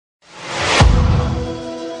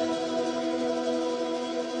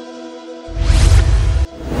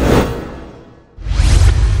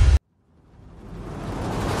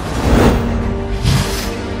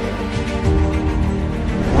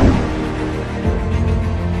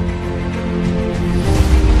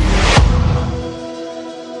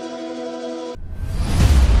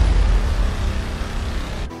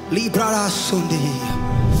It's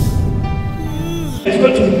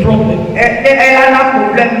going to be a problem.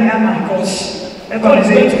 Because God is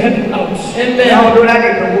going to help him out.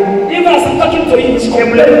 Even as I'm talking to him, he's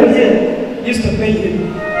complaining here. He's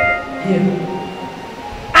complaining here.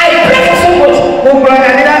 I pray for somebody.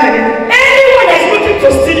 Anyone that's looking to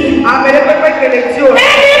steal you. Any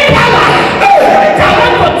power that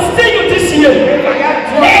want to steal you this year.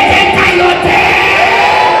 Let them tie your day.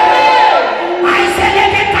 I said let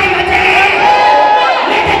them tie your day.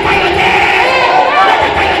 Let them tie your day. Let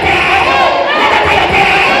them tie your day. Let them tie your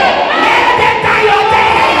day. Let them tie your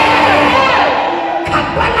day.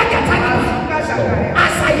 Kabbalah katana.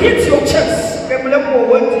 As I hit your chest, I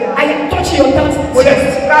touch your chest.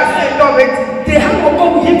 The hand of God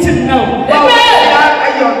will hit him now.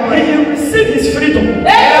 He will receive his freedom.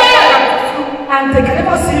 And they can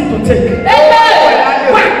never see him to take. 1,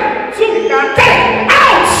 2, 3,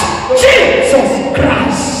 out! Jesus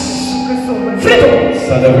Christ! Freedom!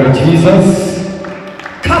 Celebrate Jesus.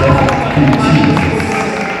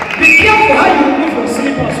 Be careful how you leave your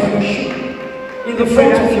slippers or your shoe in the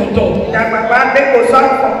front of your door. There's a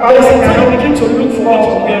time you begin to look for what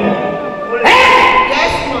you're wearing.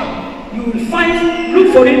 Yes, man. You will find, look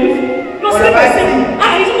for it. No slipper is saying,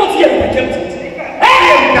 it's not here, I kept it.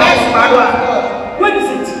 When is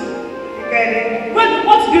it?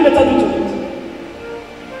 What did you later do to it?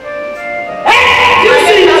 You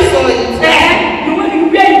see it? You wear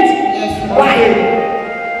it. Yes,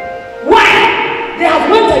 why? They have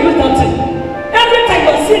went to use that thing. Every time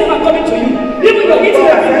you are seeing them coming to you, even you're eating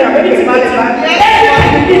everything, every time you eat,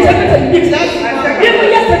 even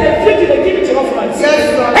yesterday, they give it to your friends.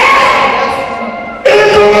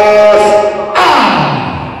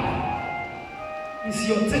 It's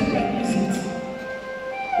your thing, is it?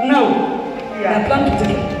 Now, I plan to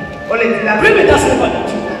take it. Bring me that slipper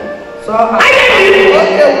too. So, I can't believe it.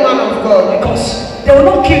 Because they will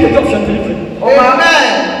not kill the God of your delivery.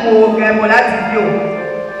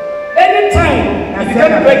 Anytime you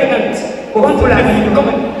get pregnant, you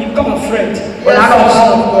become afraid. You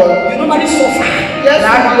normally suffer.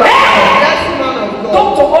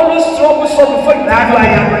 Doctor always struggles for before you die.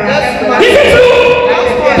 Is it true?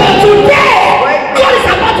 But today, God is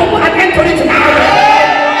about to put an end to it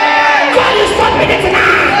tonight. God is stopping it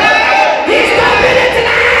tonight. He's stopping it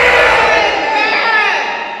tonight.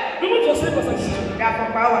 Remove your slippers and shoes.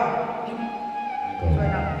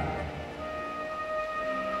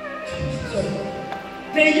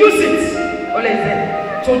 They use it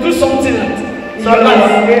to do something in your life.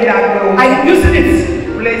 I am using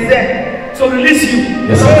it to release you.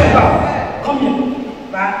 Yes, come here.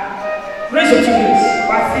 Raise your two hands.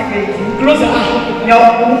 Close your eyes.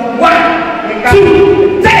 1,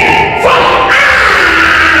 2, 3, 4.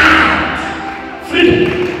 Freedom.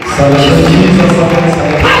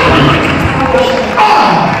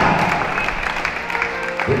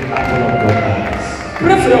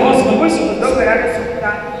 Pray for your husband. Where's your husband?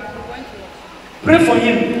 Pray for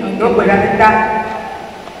him. Go help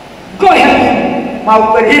him.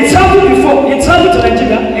 He traveled before. He traveled to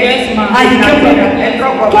Nigeria. Yes, ma'am. And he came back.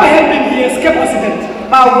 Go help him. He escaped accident.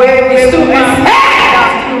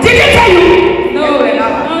 Did he tell you? No, he did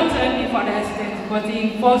not tell me for the accident, but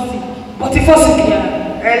he falls sick. But he falls sick.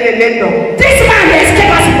 Yeah. This man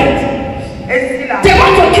escaped accident. They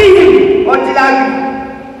want to kill him.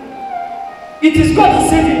 It is God that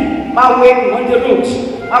saved him on the road.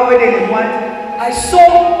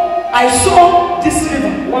 I saw this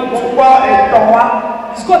river.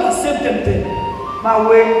 It's God that saved them there.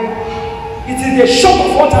 It is the shock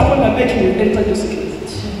of what happened that made him enter the secret.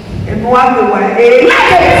 Now the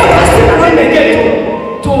people are still running again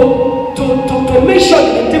to make sure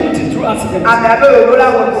they deal with it through accidents.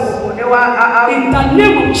 In the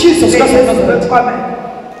name of Jesus Christ of Nazareth.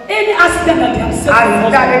 Any accident that they have set, I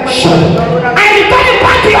return it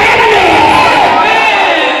back to your enemy.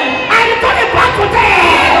 I return it back to them.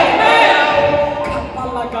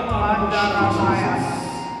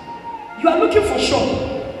 You are looking for shop.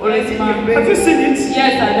 Have you seen it?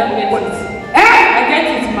 Yes, I don't get it. I get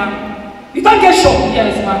it, ma'am. You don't get shop?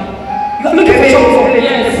 Yes, ma'am. You are looking for shop for?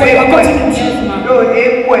 Yes, you are gotten it? Yes, ma'am.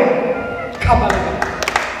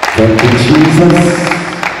 Thank you, Jesus.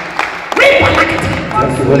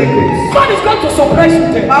 God is going to surprise you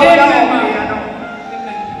there. Amen.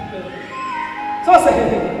 So I say,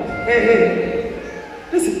 hey.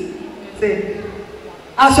 Listen.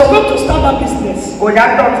 As you're going to start that business,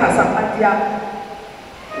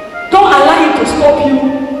 don't allow it to stop you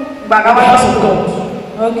by the house of God.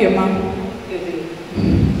 Okay, ma'am.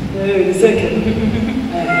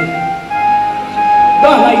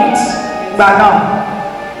 Don't allow it.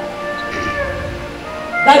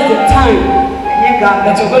 That's the time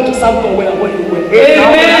that you're going to serve God well and well you will.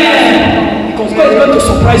 Amen. Because God is going to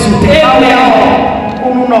surprise you. Amen.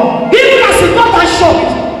 Even as you got that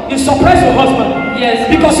shocked, you surprise your husband. Yes.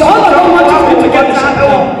 Because your husband don't want you to get the shock.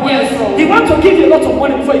 Yes. He wants to give you a lot of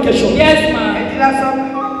money before you get shocked. Yes, ma'am.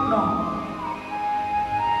 No.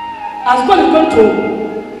 As God is going to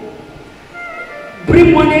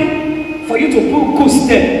bring money for you to put good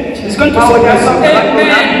step, He's going to surprise you.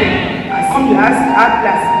 Amen.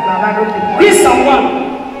 This is someone.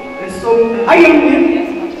 Are you with me?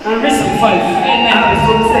 And this is 5.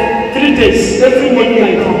 Amen. 3 days. Every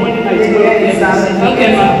Monday night. Okay,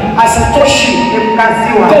 ma'am. As I touch you,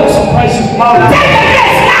 God will surprise you.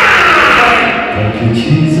 Thank you,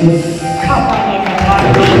 Jesus.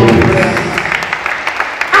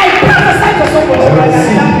 I prophesy to someone right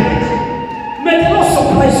now. May the Lord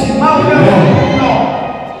surprise you.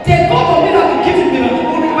 The God of miracle give you miracle.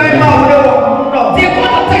 The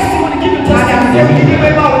God of testimony give you testimony.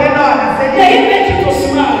 They make you to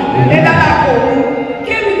smile.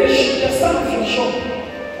 Give me the sound of your shop.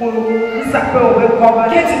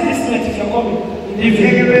 Get in this night if you're coming.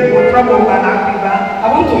 I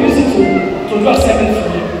want to use it to do a sermon for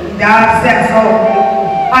you. I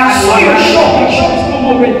saw your shop. Your shop is no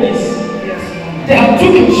more where it is. They have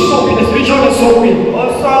took your shop in the spiritual and soul way.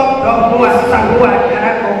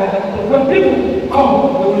 When people come,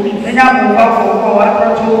 they will leave. When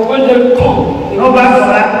they come, they will leave.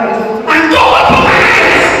 And go up on my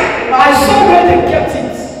eyes. I saw where they kept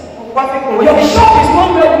it. Your shop is not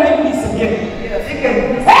where it is again.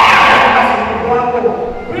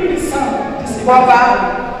 Bring the sound.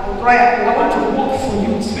 I want to work for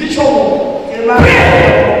you. Spiritual work.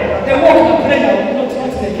 Pray. They walk and pray. I will not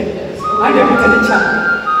want it again. And they put in the chat.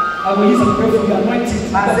 I will use a prayer for you. Anointing.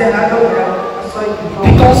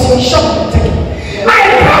 Because your shop will take it. I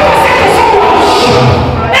prophesy to someone.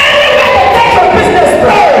 Anywhere they take your business,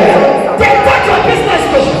 pray. They take your business,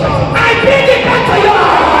 I bring it back to you.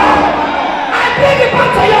 I bring it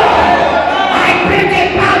back to you. I bring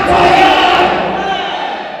it back to you.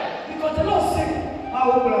 Because the Lord said, I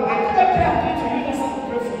couldn't pray and pray to you. That's how to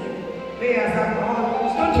pray for you.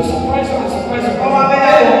 It's going to surprise you and surprise you.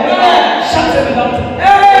 Shout it without it.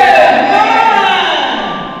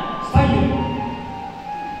 Stand here.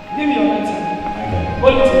 Give me your right hand.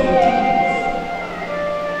 Hold it to me.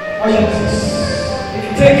 Oh, yes.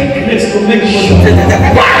 Take grace to make sure. 1, 2, 3.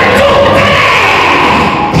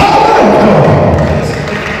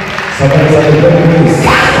 Celebrate grace.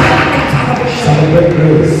 Celebrate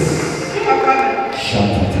grace.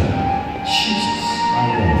 Jesus.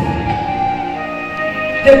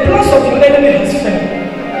 The plans of your enemy has failed.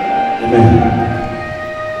 Amen.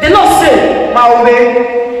 The Lord said,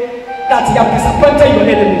 that He has disappointed your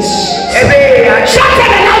enemies. Shout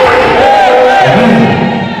it louder.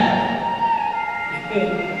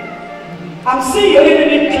 I'm seeing your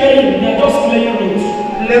enemy clearing. They're just clearing roads.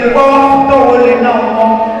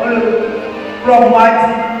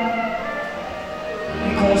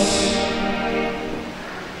 Because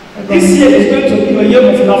this year is going to be a year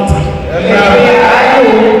of laughter.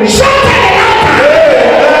 Shout it louder.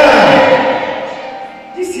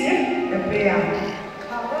 This year,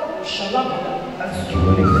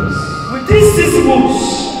 with these 6 months,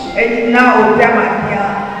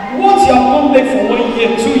 what you have not made for 1 year,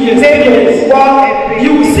 2 years, 3 years,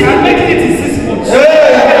 you will see him making it in 6 months.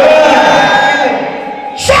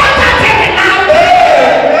 Shout that every now.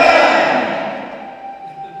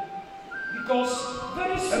 Because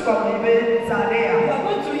very soon you are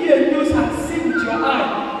going to hear news and see with your eye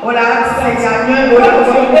that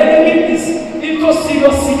your enemy is into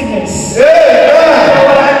serious sickness.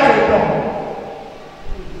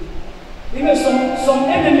 Even some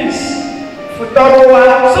enemies.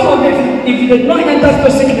 Some of them, if they did not enter the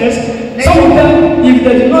sickness, some of them, if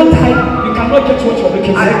they did not die, you cannot get what you are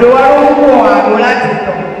looking for.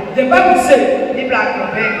 The Bible says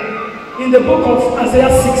in the book of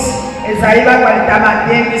Isaiah 6, he said,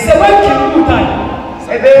 when King died,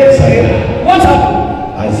 what happened?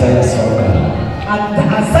 Isaiah saw God. And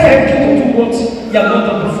Isaiah came to do what he had not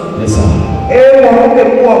done before. Yes, sir.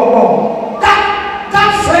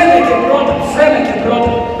 That friend like a brother,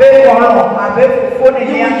 you will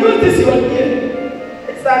use this your ear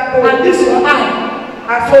and this your eye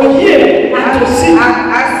to hear and to see.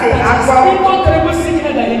 That is not terrible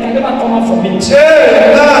sickness that he can never come out from it.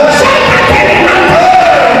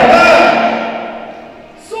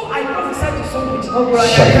 So I prophesy to somebody.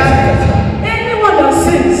 Anyone that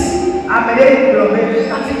sins that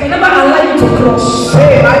he can never allow you to cross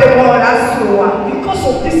because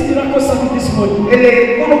of this miracle service this testimony.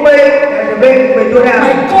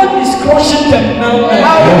 My God is crushing them now.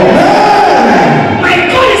 My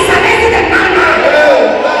God is arresting them now.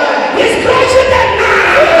 He's crushing them now.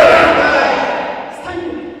 Stand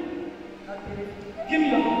here. Give me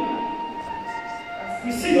your hand.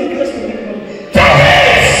 You see your grace to me.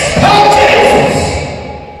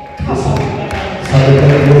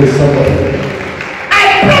 I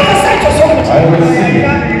prophesy to somebody. I will see.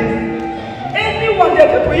 Anyone, the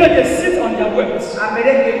people here, they sit on their words.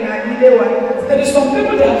 There is some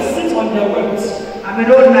people that sit on their words.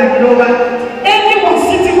 Anyone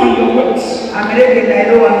sitting on your words,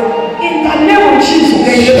 in the name of Jesus,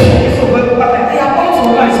 they are about to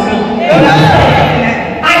rise now.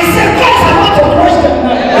 I said, God is about to crush them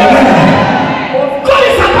now. God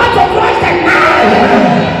is about to crush them now.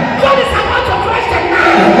 God is about to crush them now.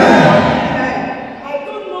 I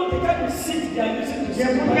don't know the kind of seat they are using to sit.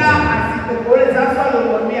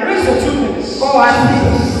 Raise your 2 minutes.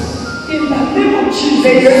 In the name of Jesus,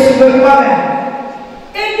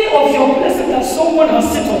 any of your blessings that someone has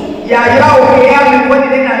sit on,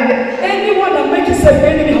 anyone that makes himself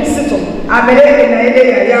enemy has sit on, I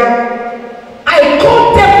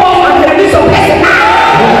call them off and release your blessing now.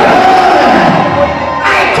 I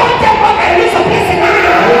call them off and release your blessing now.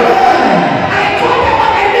 I call them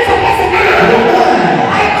off and release your blessing now.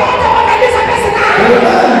 I call them off and release your blessing now. I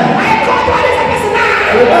call them off and release your blessing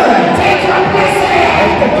now. Take your blessing.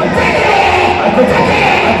 Take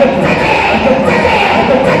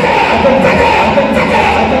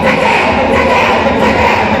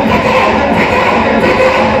it.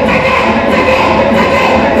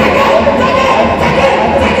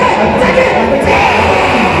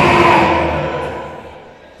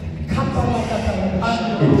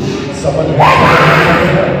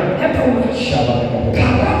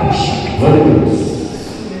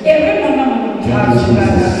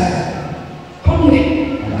 Come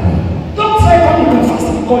here. Don't try to be fast.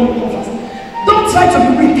 Don't try to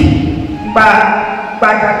be weak. Are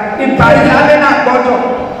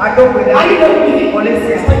you not weak?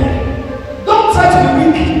 Don't try to be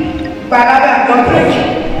weak.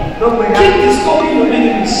 Keep discovering your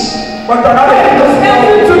enemies.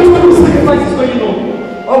 Every to-do sacrifice is going on.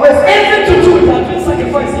 Every to-do they are doing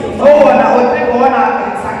sacrifice in your family.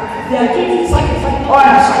 They are doing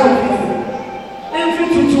sacrifice. Every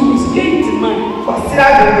to-do is gained in mind. Now,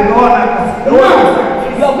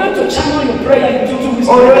 you are going to channel your prayer into to-do.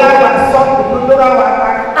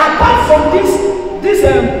 Apart from this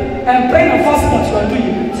prayer and fasting that you are doing,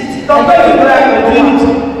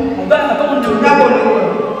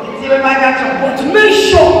 but to make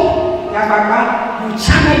sure you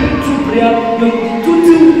channel your true prayer, your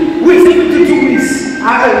 2 weeks, every 2 weeks.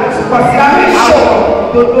 Make sure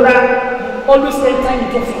always enter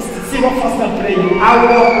into fasting. See what fast and praying.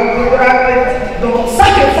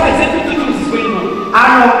 Sacrifice every 2 weeks is going on.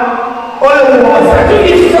 Do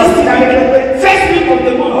it first week of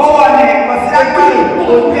the month.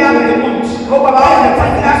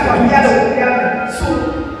 So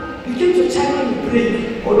begin to channel and pray.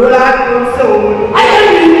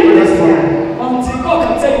 Until God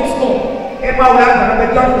can tell you stop. God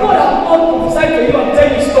has not prophesied to you and tell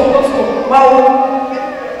you stop, don't stop.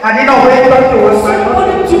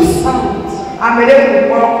 Somebody took sound.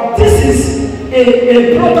 This is a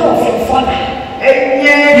brother of your father.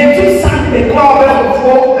 He took sound in the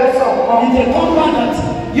compound that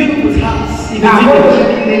you would have in the village.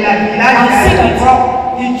 And said that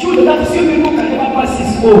he told that few people can never pass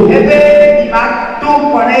his own.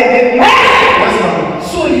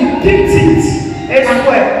 So he picked it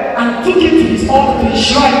and took it to his altar to his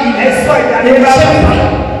shrine.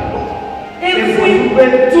 Every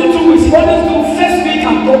 2 weeks, he always do first week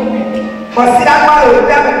and 3rd week. He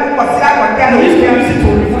used to use it to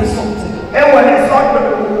reverse something.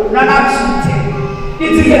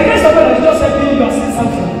 It is the grace of God that just helping you and seeing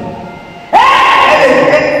something.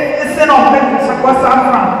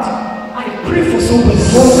 I pray for somebody.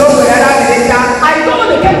 I don't know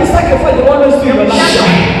the kind of sacrifice they always do in your life.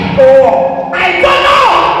 I don't know.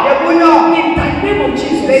 In the name of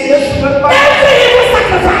Jesus. Every evil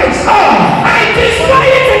sacrifice, I destroy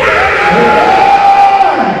it now.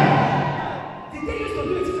 Did they used to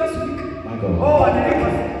do it first week?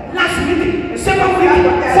 Last week, 2nd week,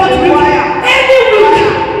 4th week, every week.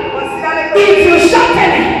 If you shut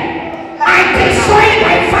it, I destroy it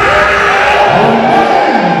by fire.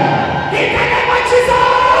 In the name of Jesus.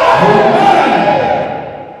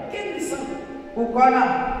 Give me some.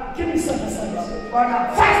 Give me some.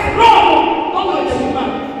 Fast, run. Don't go to the woman.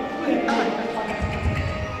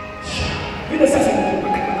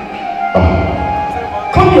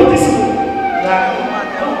 Come here this way.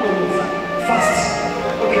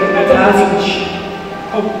 finish.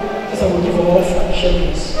 Oh, as I will give our offering, share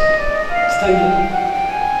this. Stand here.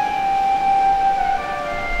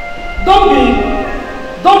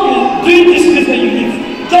 Don't be doing this business you live.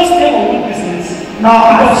 Just stay on one business. No,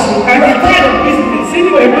 because you are tired of business.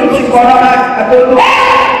 Anyway, you don't keep I don't know.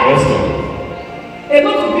 Yes, sir. a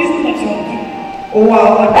lot of business that you are doing. Oh,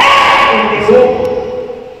 wow.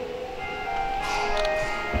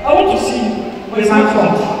 I want to see you. But it's not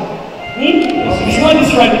fun. It's not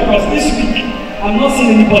this Friday because this week I'm not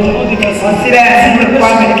seeing anybody. All they can see. I see that.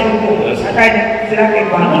 I I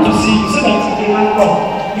want to see you so that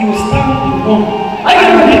you will stand in one. I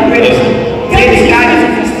can get ready. Take this guy if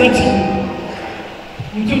he's touching you.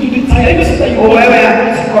 You do the tired. You say you oh, where are you?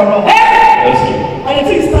 Yes, sir. and the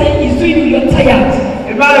thing is tired is doing you, you're tired.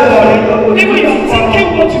 If I were Even you're thinking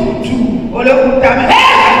what you would do.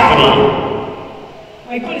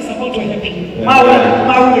 My God is about to help you. If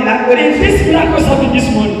this miracle happened this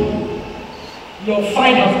morning, your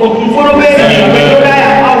fire has opened. Your fire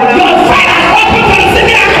has opened for this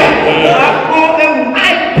miracle. I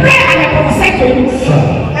pray and I prophesy to you.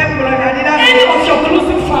 Any of your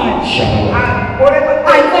closing fire, I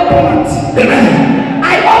open it.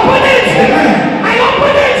 I open it. I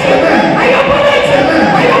open it. I open it.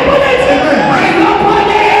 I open it. I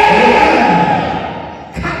open it.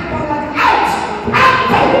 Come out.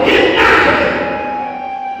 Out of him now.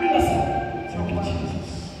 Bring us up. Thank you, Jesus.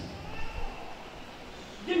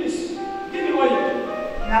 Give me oil.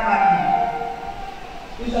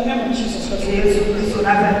 In the name of Jesus Christ.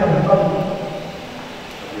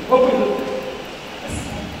 Open it.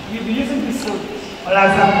 You'll be using this sound. I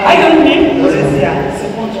don't need it's a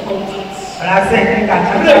bunch of contacts.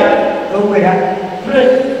 Pray.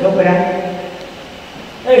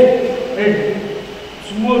 Hey,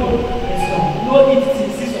 tomorrow, no eat till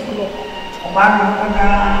 6 o'clock.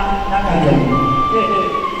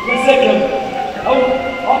 Let's say,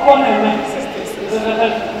 I'll call my man. You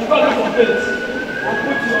got to look at I'll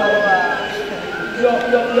put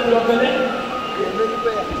your belly.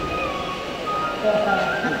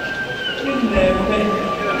 In the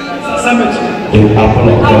cemetery. The apple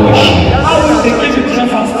of God. How will they give you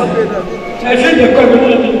fasting? I think they're going to be.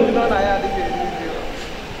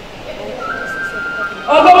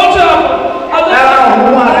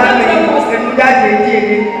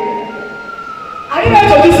 Are you ready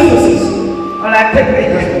to listen to this?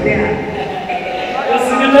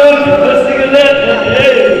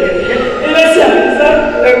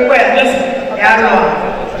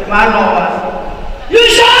 You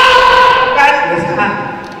shall!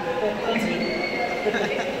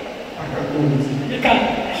 You can.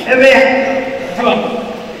 Do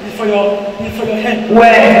it for your head.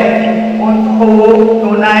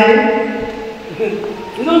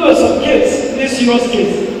 You know there's some kids, this serious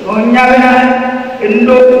kids. They need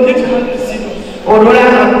to handle serious.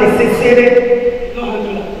 No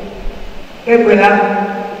handler.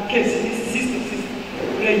 Kids, sister.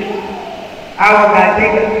 Play.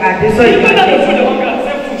 You better be for the hunger and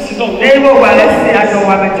say food, sit down.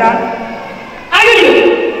 Are you here?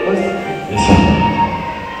 Yes, sir.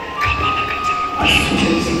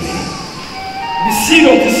 Be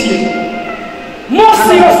serious this year. More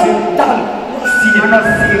serious than last year.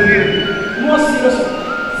 More serious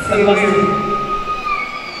than last year.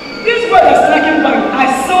 This boy is striking back. I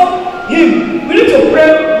saw him. We need to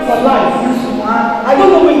pray for life. I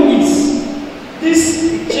don't know where he is. This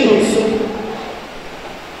child.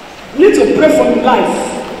 We need to pray for his life.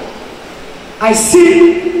 I see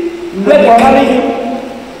where they carry him.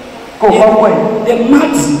 The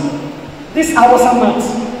mat. This Awasa mat.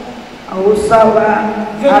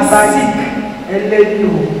 Very sick.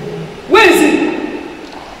 Where is he?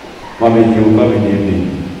 Mommy, you will come in the evening.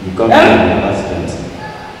 You come in an accident.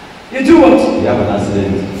 You do what? You have an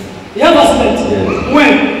accident. You have accident? Yes.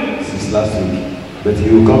 When? Since last week. But he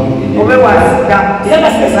will come in the evening. You have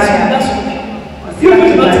accident last week. You do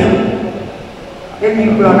nothing.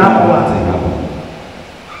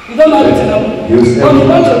 You don't know anything now. He will stay. Don't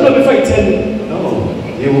know before you tell me. No.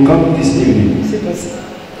 He will come this evening.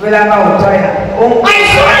 I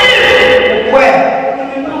saw him! Where? In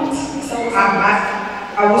the mouth.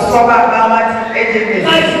 I was so bad.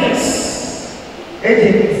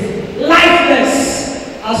 Lifeless.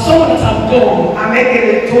 As someone that have gone. I'm making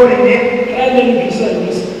a tour in it. Can I let you be so in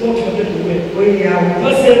this? Don't forget to wear. We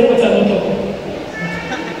Let's say what I'm not talking.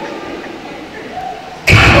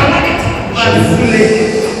 Lifeless!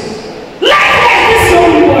 This is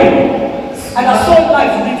only boy. And I saw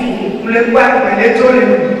life living here.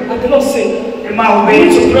 And the Lord said, we need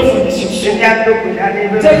to pray for this young son.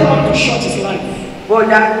 Tell God to short his life.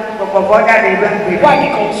 Why?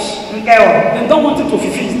 Because they don't want him to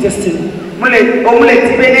fulfill his destiny.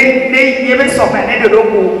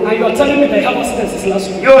 And you are telling me they have accidents this last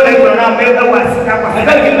week. I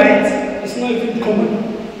can't get right. It's not even common.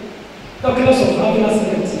 Talking of having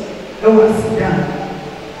accidents.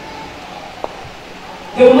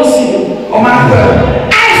 They will not see you.